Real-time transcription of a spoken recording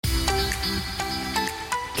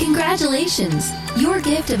Congratulations! Your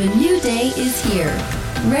gift of a new day is here.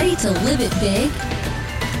 Ready to live it big?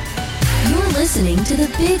 You're listening to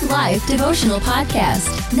the Big Life Devotional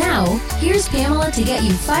Podcast. Now, here's Pamela to get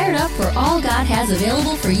you fired up for all God has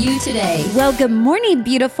available for you today. Well, good morning,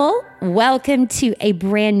 beautiful. Welcome to a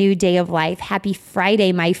brand new day of life. Happy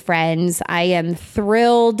Friday, my friends. I am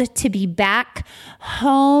thrilled to be back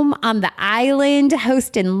home on the island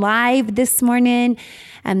hosting live this morning.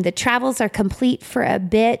 The travels are complete for a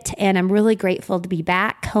bit, and I'm really grateful to be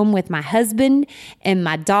back home with my husband and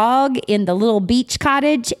my dog in the little beach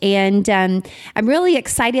cottage. And I'm really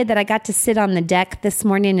excited that I got to sit on the deck this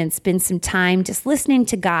morning and spend some time just listening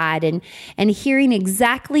to God and hearing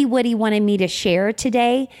exactly what He wanted me to share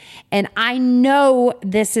today. And I know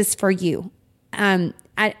this is for you.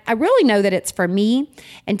 I really know that it's for me,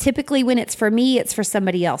 and typically when it's for me, it's for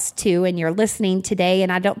somebody else too, and you're listening today,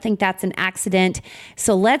 and I don't think that's an accident.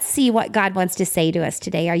 So let's see what God wants to say to us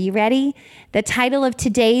today. Are you ready? The title of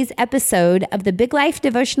today's episode of the Big Life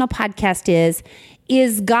Devotional Podcast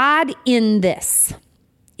is God in This?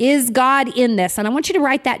 Is God in this? And I want you to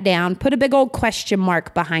write that down, put a big old question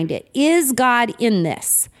mark behind it. Is God in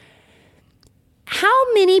this?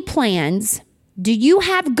 How many plans do you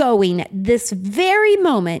have going this very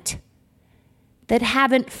moment that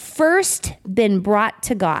haven't first been brought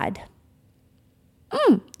to God?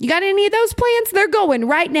 You got any of those plans? They're going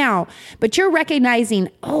right now, but you're recognizing,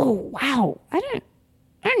 oh, wow, I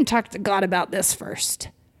didn't talk to God about this first.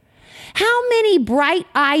 How many bright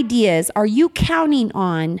ideas are you counting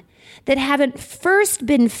on that haven't first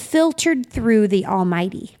been filtered through the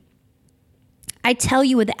Almighty? I tell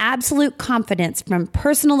you with absolute confidence from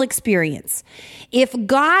personal experience, if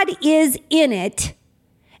God is in it,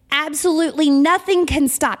 absolutely nothing can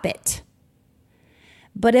stop it.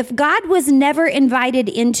 But if God was never invited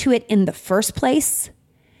into it in the first place,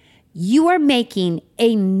 you are making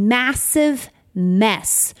a massive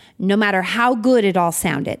mess, no matter how good it all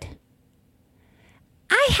sounded.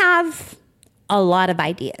 I have a lot of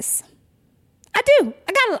ideas. I do.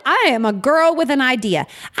 I am a girl with an idea.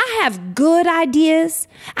 I have good ideas.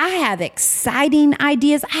 I have exciting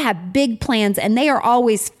ideas. I have big plans, and they are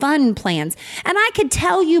always fun plans. And I could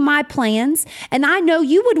tell you my plans, and I know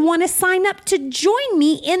you would want to sign up to join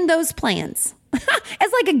me in those plans.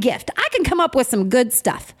 It's like a gift. I can come up with some good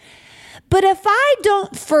stuff. But if I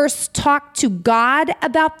don't first talk to God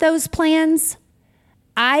about those plans,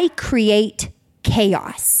 I create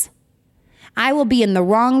chaos. I will be in the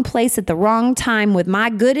wrong place at the wrong time with my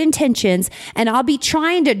good intentions, and I'll be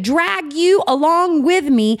trying to drag you along with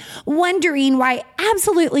me, wondering why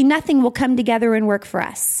absolutely nothing will come together and work for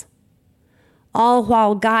us. All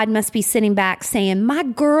while God must be sitting back saying, my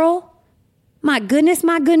girl, my goodness,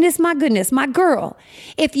 my goodness, my goodness, my girl,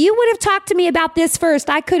 if you would have talked to me about this first,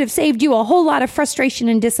 I could have saved you a whole lot of frustration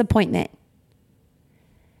and disappointment.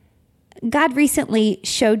 God recently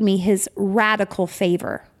showed me His radical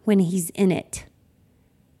favor when He's in it.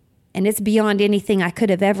 And it's beyond anything I could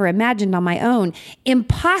have ever imagined on my own.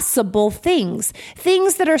 Impossible things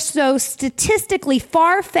that are so statistically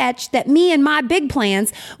far-fetched that me and my big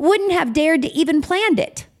plans wouldn't have dared to even planned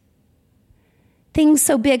it. Things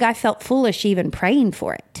so big I felt foolish even praying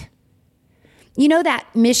for it. You know that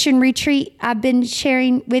mission retreat I've been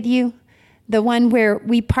sharing with you? The one where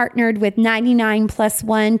we partnered with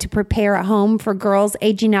 99+1 to prepare a home for girls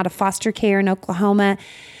aging out of foster care in Oklahoma.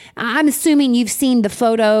 I'm assuming you've seen the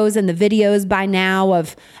photos and the videos by now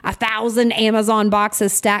of 1,000 Amazon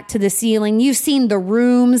boxes stacked to the ceiling. You've seen the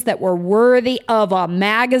rooms that were worthy of a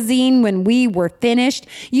magazine when we were finished.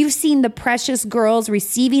 You've seen the precious girls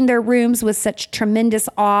receiving their rooms with such tremendous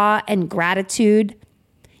awe and gratitude.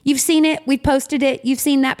 You've seen it. We've posted it. You've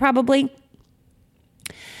seen that probably.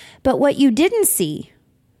 But what you didn't see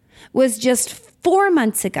was just 4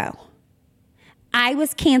 months ago, I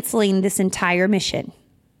was canceling this entire mission.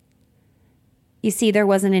 You see, there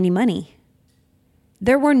wasn't any money.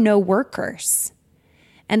 There were no workers.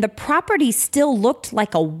 And the property still looked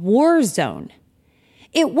like a war zone.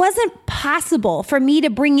 It wasn't possible for me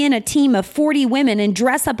to bring in a team of 40 women and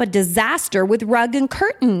dress up a disaster with rug and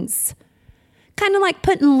curtains. Kind of like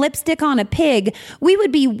putting lipstick on a pig. We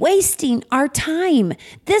would be wasting our time.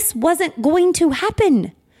 This wasn't going to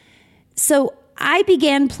happen. So I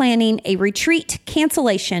began planning a retreat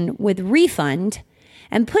cancellation with refund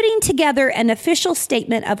and putting together an official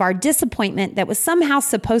statement of our disappointment that was somehow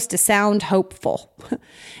supposed to sound hopeful.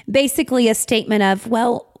 Basically a statement of,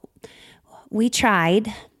 well, we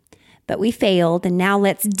tried, but we failed, and now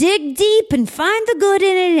let's dig deep and find the good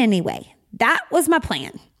in it anyway. That was my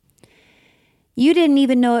plan. You didn't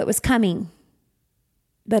even know it was coming,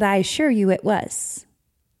 but I assure you it was.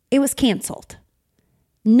 It was canceled.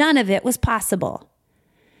 None of it was possible.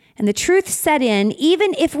 And the truth set in,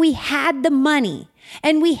 even if we had the money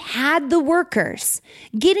and we had the workers,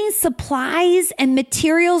 getting supplies and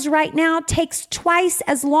materials right now takes twice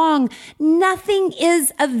as long. Nothing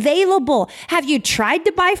is available. Have you tried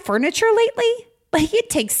to buy furniture lately? Like, it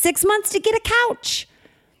takes 6 months to get a couch.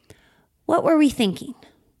 What were we thinking?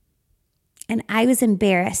 And I was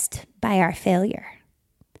embarrassed by our failure.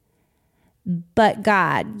 But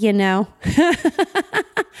God,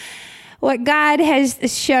 what God has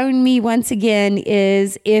shown me once again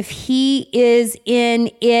is if He is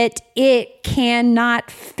in it, it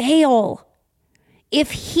cannot fail.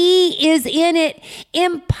 If He is in it,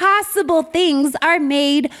 impossible things are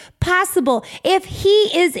made possible. If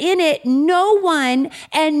He is in it, no one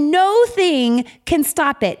and no thing can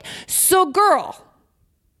stop it. So girl,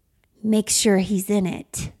 make sure He's in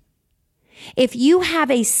it. If you have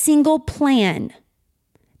a single plan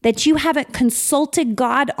that you haven't consulted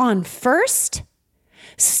God on first,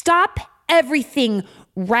 stop everything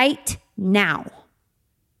right now.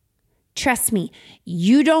 Trust me,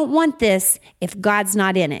 you don't want this if God's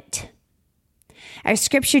not in it. Our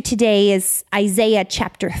scripture today is Isaiah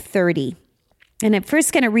chapter 30. And I'm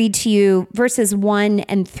first going to read to you verses 1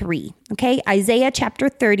 and 3. Okay, Isaiah chapter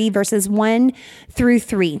 30, verses 1 through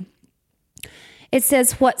 3. It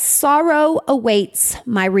says, "What sorrow awaits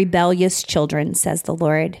my rebellious children, says the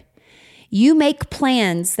Lord. You make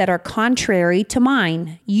plans that are contrary to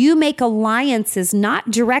mine. You make alliances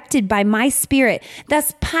not directed by my spirit,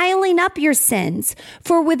 thus piling up your sins.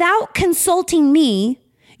 For without consulting me,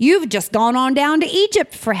 you've just gone on down to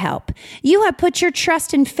Egypt for help. You have put your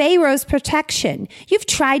trust in Pharaoh's protection. You've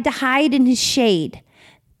tried to hide in his shade.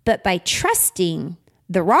 But by trusting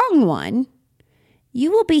the wrong one,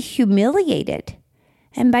 you will be humiliated.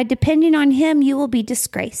 And by depending on him, you will be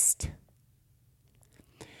disgraced."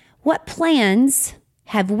 What plans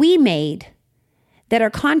have we made that are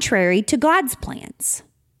contrary to God's plans?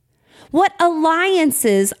 What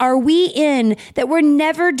alliances are we in that were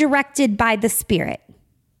never directed by the Spirit?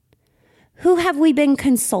 Who have we been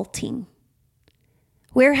consulting?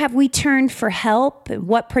 Where have we turned for help? And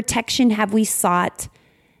what protection have we sought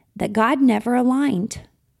that God never aligned?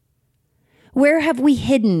 Where have we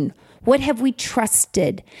hidden? What have we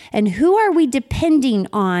trusted? And who are we depending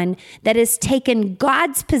on that has taken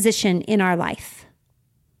God's position in our life?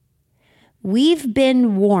 We've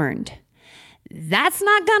been warned. That's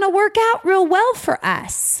not going to work out real well for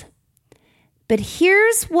us. But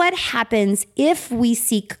here's what happens if we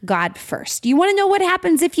seek God first. You want to know what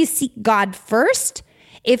happens if you seek God first?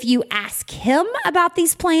 If you ask Him about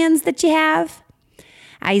these plans that you have?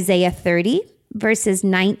 Isaiah 30. Verses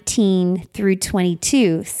 19 through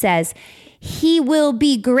 22 says, "He will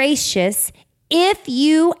be gracious if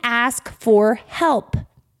you ask for help.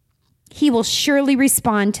 He will surely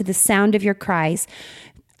respond to the sound of your cries.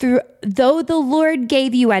 Though the Lord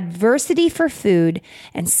gave you adversity for food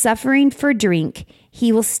and suffering for drink,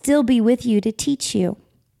 He will still be with you to teach you.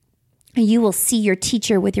 You will see your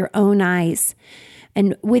teacher with your own eyes.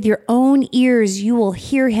 And with your own ears, you will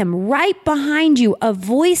hear him. Right behind you, a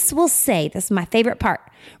voice will say," this is my favorite part,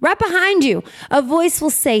 right behind you, a voice will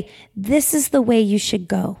say, "This is the way you should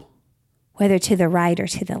go, whether to the right or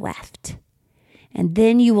to the left. And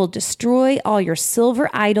then you will destroy all your silver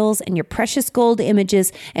idols and your precious gold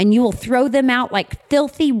images, and you will throw them out like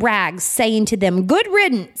filthy rags, saying to them, 'Good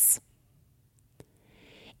riddance.'"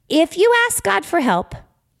 If you ask God for help,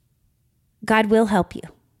 God will help you.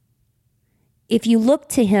 If you look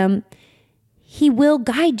to Him, He will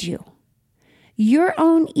guide you. Your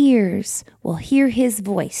own ears will hear His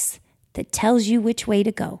voice that tells you which way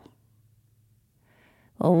to go.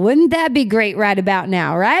 Well, wouldn't that be great right about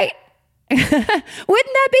now, right? Wouldn't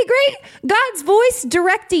that be great? God's voice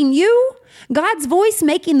directing you, God's voice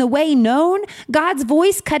making the way known, God's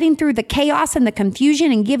voice cutting through the chaos and the confusion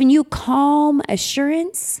and giving you calm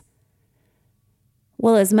assurance.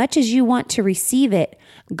 Well, as much as you want to receive it,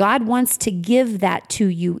 God wants to give that to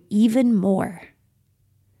you even more.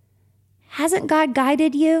 Hasn't God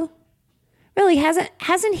guided you? Really,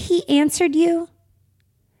 hasn't He answered you?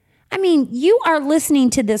 I mean, you are listening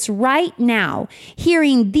to this right now,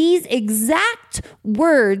 hearing these exact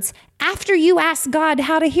words after you ask God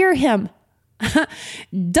how to hear Him.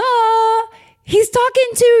 Duh! He's talking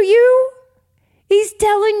to you. He's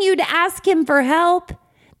telling you to ask Him for help.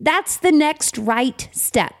 That's the next right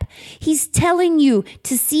step. He's telling you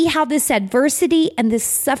to see how this adversity and this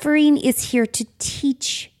suffering is here to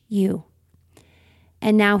teach you.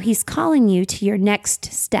 And now He's calling you to your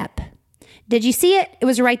next step. Did you see it? It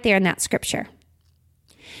was right there in that scripture.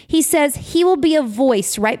 He says He will be a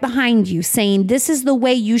voice right behind you saying, "This is the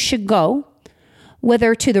way you should go,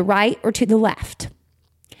 whether to the right or to the left.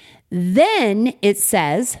 Then it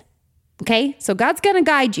says, okay, so God's going to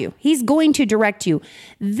guide you. He's going to direct you.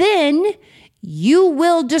 Then you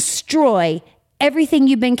will destroy everything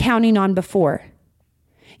you've been counting on before.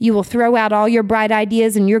 You will throw out all your bright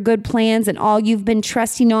ideas and your good plans and all you've been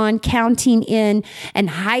trusting on, counting in, and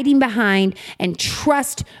hiding behind, and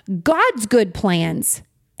trust God's good plans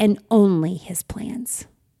and only his plans.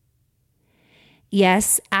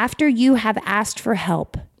 Yes, after you have asked for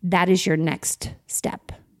help, that is your next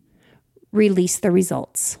step. Release the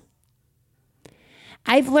results.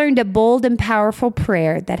 I've learned a bold and powerful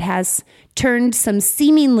prayer that has turned some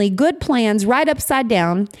seemingly good plans right upside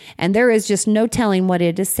down, and there is just no telling what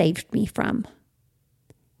it has saved me from.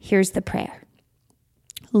 Here's the prayer.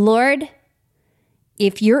 Lord,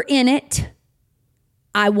 if you're in it,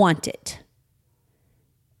 I want it.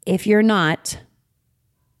 If you're not,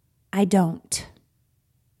 I don't.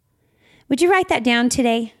 Would you write that down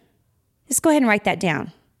today? Just go ahead and write that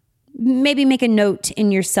down. Maybe make a note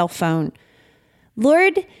in your cell phone.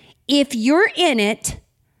 Lord, if you're in it,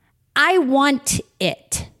 I want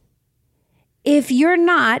it. If you're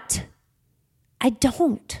not, I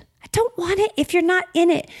don't. I don't want it if you're not in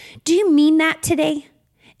it. Do you mean that today?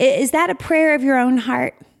 Is that a prayer of your own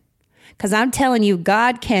heart? Because I'm telling you,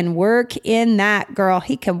 God can work in that, girl.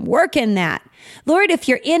 He can work in that. Lord, if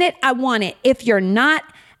you're in it, I want it. If you're not,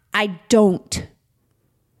 I don't.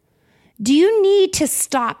 Do you need to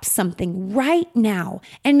stop something right now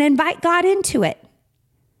and invite God into it?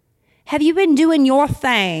 Have you been doing your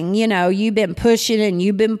thing? You know, you've been pushing and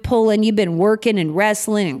you've been pulling, you've been working and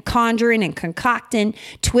wrestling and conjuring and concocting,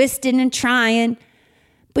 twisting and trying,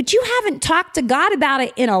 but you haven't talked to God about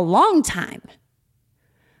it in a long time.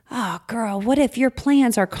 Oh, girl, what if your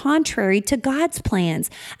plans are contrary to God's plans?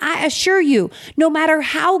 I assure you, no matter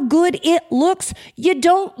how good it looks, you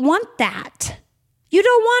don't want that. You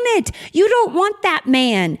don't want it. You don't want that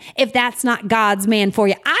man if that's not God's man for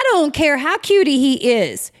you. I don't care how cutie he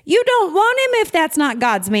is. You don't want him if that's not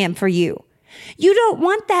God's man for you. You don't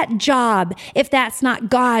want that job if that's not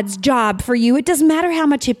God's job for you. It doesn't matter how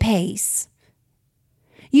much it pays.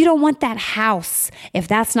 You don't want that house if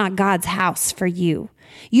that's not God's house for you.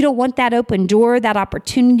 You don't want that open door, that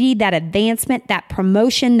opportunity, that advancement, that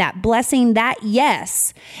promotion, that blessing, that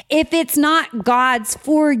yes. If it's not God's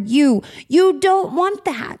for you, you don't want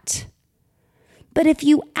that. But if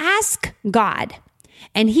you ask God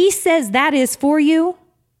and he says that is for you,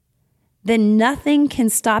 then nothing can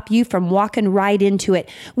stop you from walking right into it.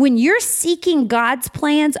 When you're seeking God's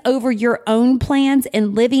plans over your own plans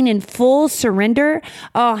and living in full surrender,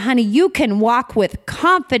 oh, honey, you can walk with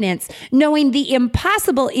confidence, knowing the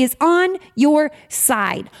impossible is on your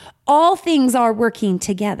side. All things are working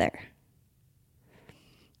together.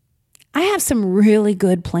 I have some really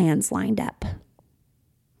good plans lined up.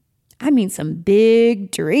 I mean, some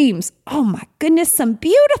big dreams. Oh my goodness, some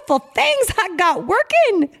beautiful things I got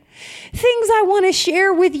working. Things I want to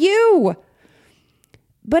share with you.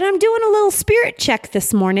 But I'm doing a little spirit check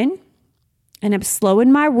this morning, and I'm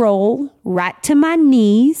slowing my roll right to my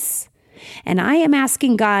knees, and I am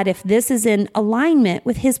asking God if this is in alignment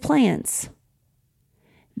with his plans.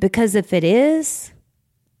 Because if it is,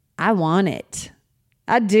 I want it.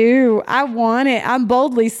 I do. I want it. I'm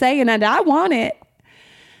boldly saying it. I want it.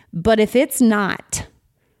 But if it's not,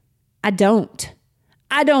 I don't.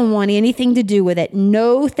 I don't want anything to do with it.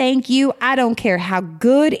 No, thank you. I don't care how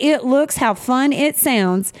good it looks, how fun it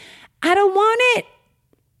sounds. I don't want it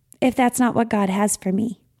if that's not what God has for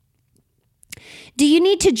me. Do you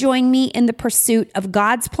need to join me in the pursuit of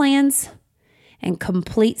God's plans and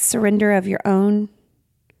complete surrender of your own?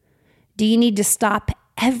 Do you need to stop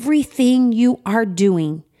everything you are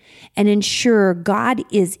doing and ensure God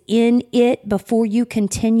is in it before you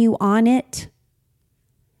continue on it?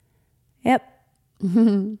 Yep.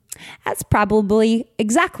 That's probably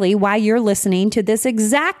exactly why you're listening to this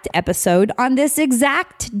exact episode on this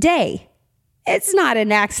exact day. It's not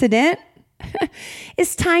an accident.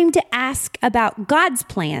 It's time to ask about God's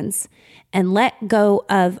plans and let go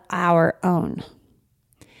of our own.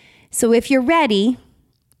 So if you're ready,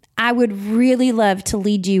 I would really love to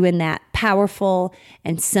lead you in that powerful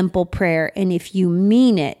and simple prayer. And if you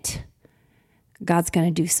mean it, God's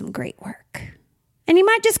going to do some great work. And he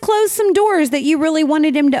might just close some doors that you really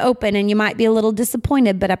wanted him to open, and you might be a little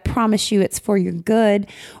disappointed, but I promise you it's for your good.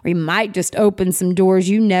 Or he might just open some doors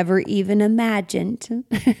you never even imagined.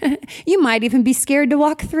 You might even be scared to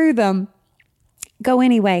walk through them. Go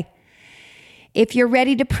anyway. If you're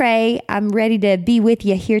ready to pray, I'm ready to be with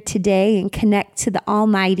you here today and connect to the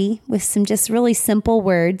Almighty with some just really simple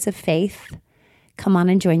words of faith. Come on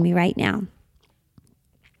and join me right now.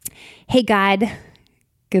 Hey, God,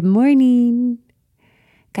 Good morning.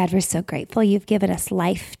 God, we're so grateful you've given us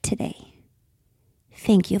life today.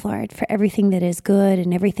 Thank you, Lord, for everything that is good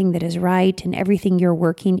and everything that is right and everything you're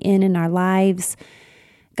working in our lives.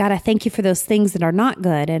 God, I thank you for those things that are not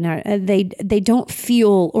good and they don't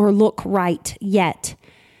feel or look right yet.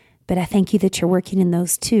 But I thank you that you're working in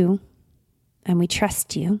those too. And we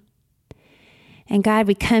trust you. And God,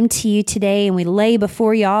 we come to you today and we lay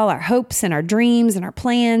before you all our hopes and our dreams and our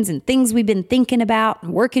plans and things we've been thinking about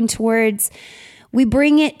and working towards. We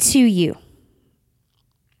bring it to you.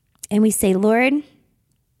 And we say, Lord,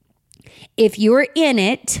 if you're in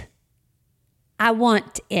it, I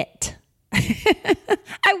want it.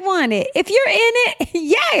 I want it. If you're in it,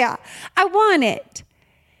 yeah, I want it.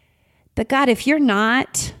 But God, if you're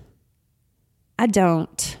not, I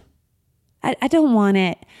don't. I don't want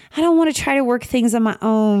it. I don't want to try to work things on my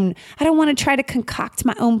own. I don't want to try to concoct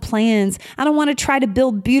my own plans. I don't want to try to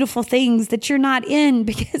build beautiful things that you're not in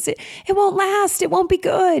because it won't last. It won't be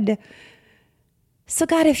good. So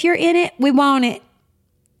God, if you're in it, we want it.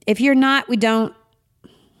 If you're not, we don't.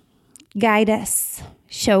 Guide us.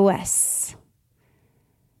 Show us.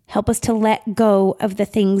 Help us to let go of the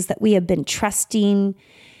things that we have been trusting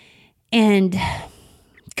and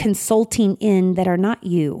consulting in that are not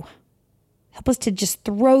you. Help us to just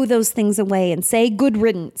throw those things away and say good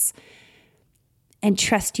riddance and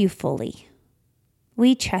trust you fully.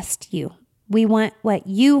 We trust you. We want what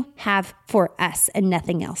you have for us and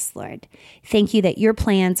nothing else, Lord. Thank you that your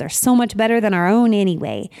plans are so much better than our own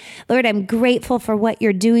anyway. Lord, I'm grateful for what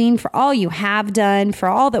you're doing, for all you have done, for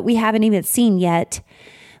all that we haven't even seen yet.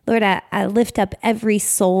 Lord, I lift up every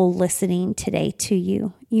soul listening today to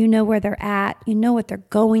you. You know where they're at. You know what they're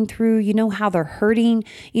going through. You know how they're hurting.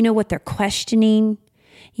 You know what they're questioning.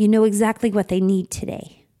 You know exactly what they need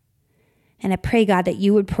today. And I pray, God, that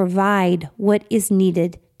you would provide what is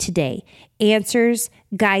needed today. Answers,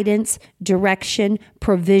 guidance, direction,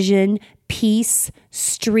 provision, peace,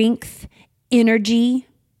 strength, energy,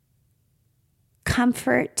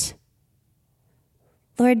 comfort.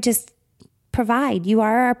 Lord, just provide. You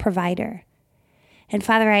are our provider. And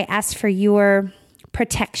Father, I ask for your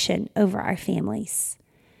protection over our families.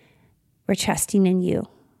 We're trusting in you.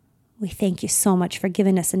 We thank you so much for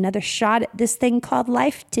giving us another shot at this thing called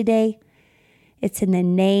life today. It's in the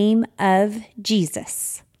name of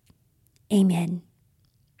Jesus. Amen.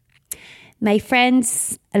 My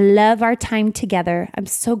friends, I love our time together. I'm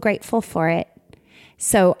so grateful for it.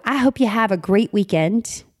 So I hope you have a great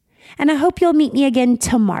weekend. And I hope you'll meet me again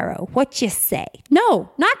tomorrow. What you say? No,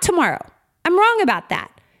 not tomorrow. I'm wrong about that.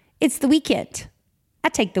 It's the weekend. I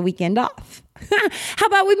take the weekend off. How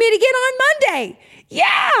about we meet again on Monday?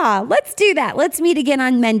 Yeah, let's do that. Let's meet again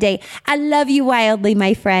on Monday. I love you wildly,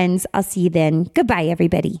 my friends. I'll see you then. Goodbye,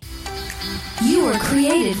 everybody. You were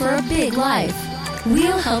created for a big life.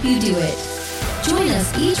 We'll help you do it. Join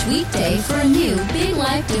us each weekday for a new Big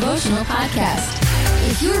Life devotional podcast.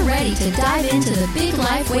 If you're ready to dive into the Big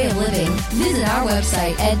Life way of living, visit our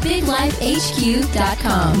website at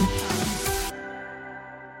biglifehq.com.